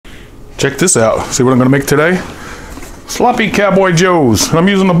Check this out. See what I'm gonna make today? Sloppy Cowboy Joes. I'm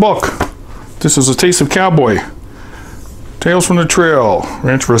using a book. This is A Taste of Cowboy. Tales from the Trail.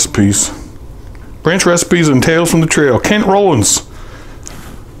 Ranch recipes. Branch recipes and Tales from the Trail. Kent Rollins.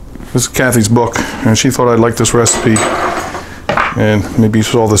 This is Kathy's book, and she thought I'd like this recipe. And maybe you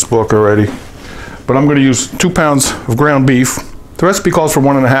saw this book already. But I'm gonna use 2 pounds of ground beef. The recipe calls for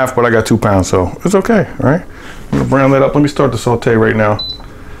 1.5, but I got 2 pounds, so it's okay, all right? I'm gonna brown that up. Let me start the saute right now.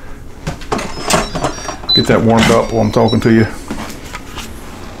 Get that warmed up while I'm talking to you.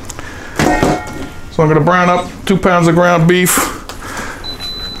 So I'm gonna brown up 2 pounds of ground beef.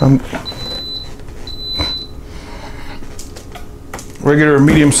 Regular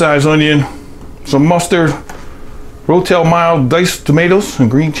medium-sized onion, some mustard, Rotel mild diced tomatoes and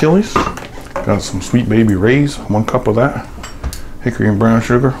green chilies. Got some Sweet Baby Ray's, 1 cup of that. Hickory and brown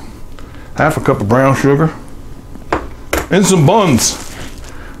sugar, 1/2 cup of brown sugar, and some buns.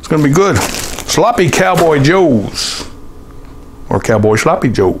 It's gonna be good. Sloppy Cowboy Joes, or Cowboy Sloppy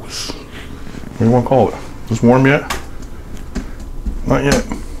Joes. What do you want to call it? Is this warm yet? Not yet.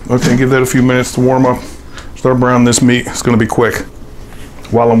 Okay, give that a few minutes to warm up. Start browning this meat. It's gonna be quick.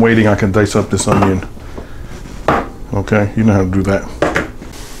 While I'm waiting, I can dice up this onion. Okay, you know how to do that.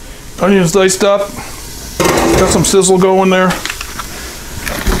 Onions diced up. Got some sizzle going there.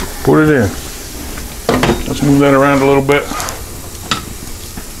 Put it in. Let's move that around a little bit.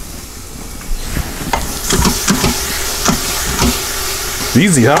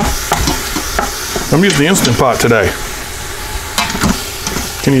 Easy, huh? I'm using the Instant Pot today.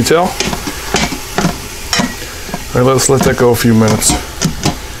 Can you tell? All right, let's let that go a few minutes.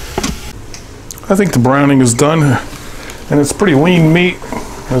 I think the browning is done, and it's pretty lean meat,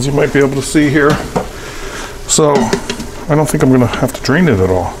 as you might be able to see here. So I don't think I'm gonna have to drain it at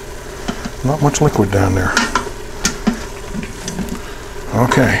all. Not much liquid down there.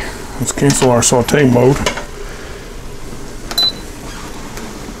 Okay, let's cancel our saute mode.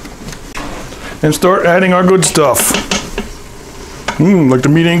 And start adding our good stuff. Like the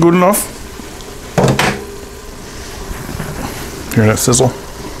meat ain't good enough? Hear that sizzle?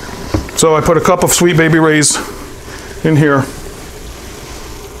 So I put a cup of Sweet Baby Ray's in here.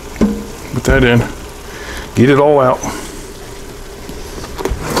 Put that in. Get it all out.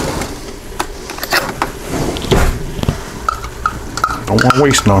 Don't want to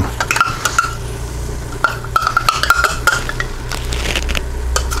waste none.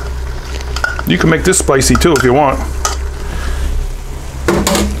 You can make this spicy too if you want.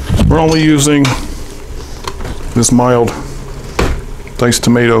 We're only using this mild diced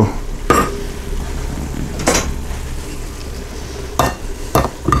tomato.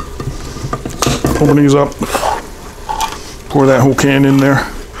 Open these up. Pour that whole can in there.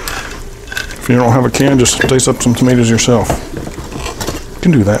 If you don't have a can, just dice up some tomatoes yourself. You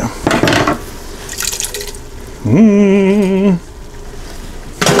can do that.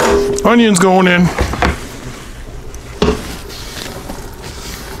 Onions going in.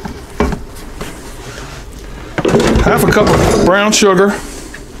 Half a cup of brown sugar.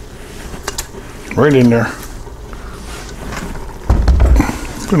 Right in there.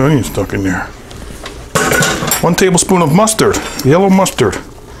 Good onion stuck in there. 1 tablespoon of mustard, yellow mustard.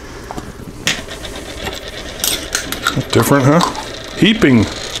 That's different, huh? Heaping.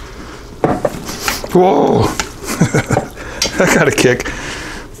 Whoa. That got a kick.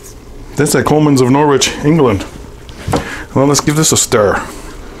 That's at Coleman's of Norwich, England. Well, let's give this a stir.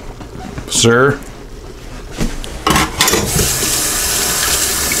 Sir.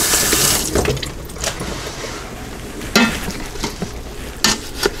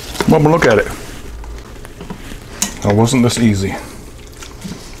 Come up and look at it. Now, wasn't this easy? You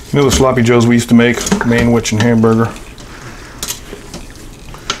know the sloppy joes we used to make? Manwich and hamburger.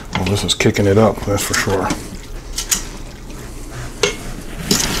 Well, this is kicking it up, that's for sure.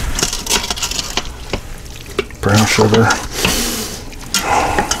 Brown sugar.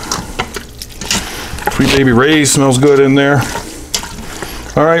 Sweet Baby Ray's smells good in there.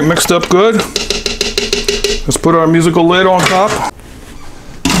 All right, mixed up good. Let's put our musical lid on top.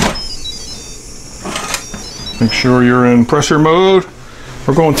 Make sure you're in pressure mode.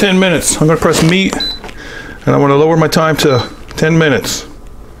 We're going 10 minutes. I'm gonna press meat, and I'm gonna lower my time to 10 minutes.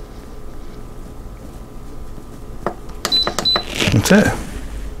 That's it.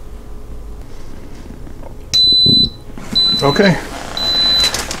 Okay.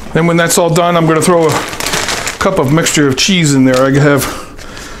 Then when that's all done, I'm gonna throw a cup of mixture of cheese in there. I have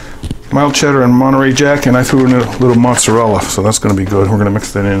mild cheddar and Monterey Jack, and I threw in a little mozzarella, so that's gonna be good. We're gonna mix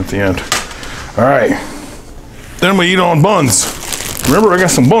that in at the end. All right. Then we eat on buns. Remember, I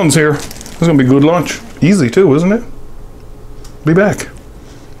got some buns here. This is gonna be good lunch. Easy too, isn't it? Be back.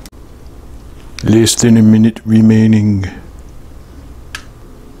 Less than a minute remaining.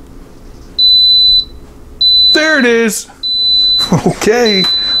 There it is. Okay,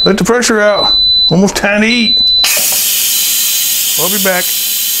 let the pressure out. Almost time to eat. I'll be back.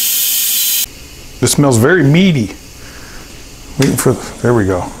 This smells very meaty. Waiting for, there we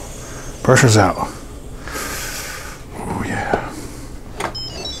go. Pressure's out. Oh yeah.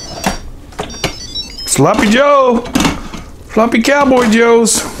 Sloppy Joe. Sloppy Cowboy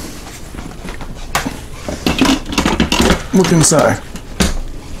Joes. Look inside.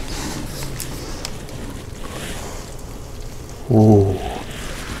 Oh,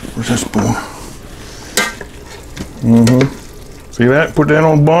 where's that spoon? See that? Put that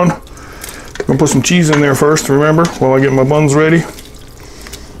on the bun. I'm gonna put some cheese in there first, remember, while I get my buns ready.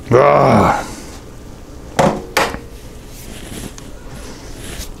 Ah.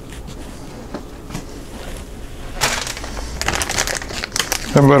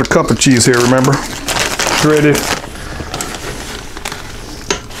 Have about a cup of cheese here, remember? Shredded.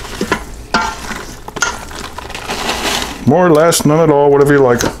 More or less, none at all, whatever you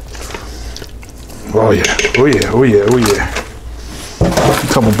like. Oh yeah, oh yeah, oh yeah, oh yeah. A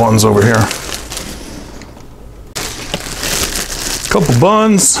couple buns over here. Couple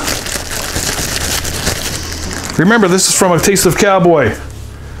buns. Remember, this is from A Taste of Cowboy.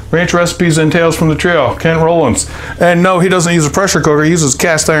 Ranch Recipes and Tales from the Trail, Kent Rollins. And no, he doesn't use a pressure cooker, he uses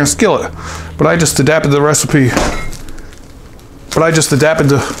cast iron skillet. But I just adapted the recipe. But I just adapted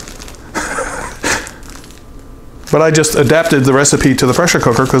the recipe to the pressure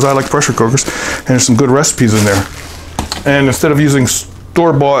cooker because I like pressure cookers, and there's some good recipes in there. And instead of using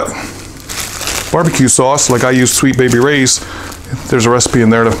store-bought barbecue sauce, like I use Sweet Baby Ray's, there's a recipe in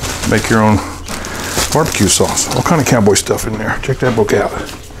there to make your own barbecue sauce. All kind of cowboy stuff in there. Check that book out.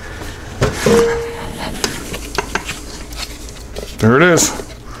 There it is.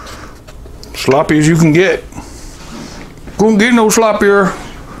 Sloppy as you can get. Couldn't get no sloppier,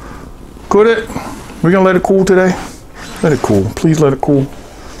 could it? We're gonna let it cool today? Let it cool, please let it cool.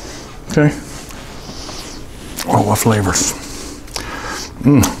 Okay. Oh, what flavors.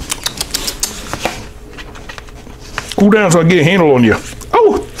 Cool down so I can get a handle on you.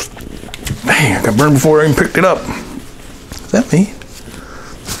 Oh! Man, I got burned before I even picked it up. Is that me?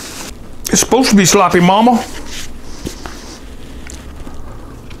 It's supposed to be sloppy, mama.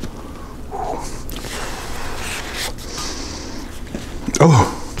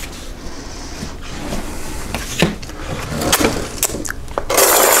 Oh.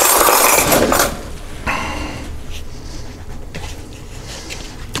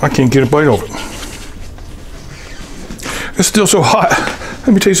 I can't get a bite of it. It's still so hot.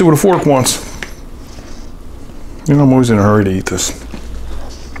 Let me taste it with a fork once. You know, I'm always in a hurry to eat this.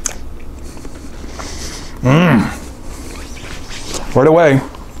 Right away.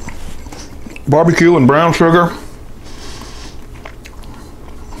 Barbecue and brown sugar.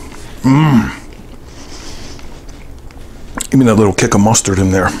 Give me that little kick of mustard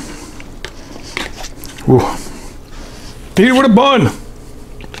in there. Ooh. Eat it with a bun.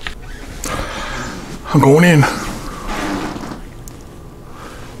 I'm going in.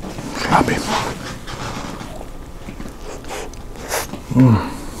 Sloppy.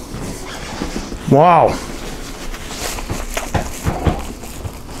 Wow.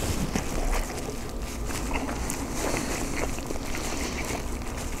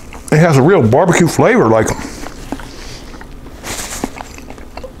 It has a real barbecue flavor, like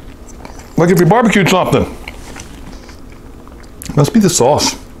if you barbecued something. Must be the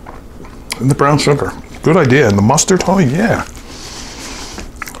sauce and the brown sugar. Good idea. And the mustard, oh yeah.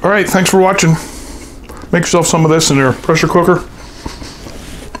 All right, thanks for watching. Make yourself some of this in your pressure cooker,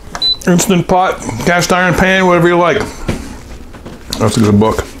 instant pot, cast iron pan, whatever you like. That's a good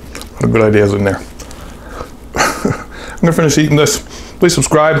book. A lot of good ideas in there. I'm gonna finish eating this. Please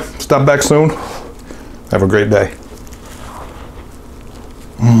subscribe. Stop back soon. Have a great day.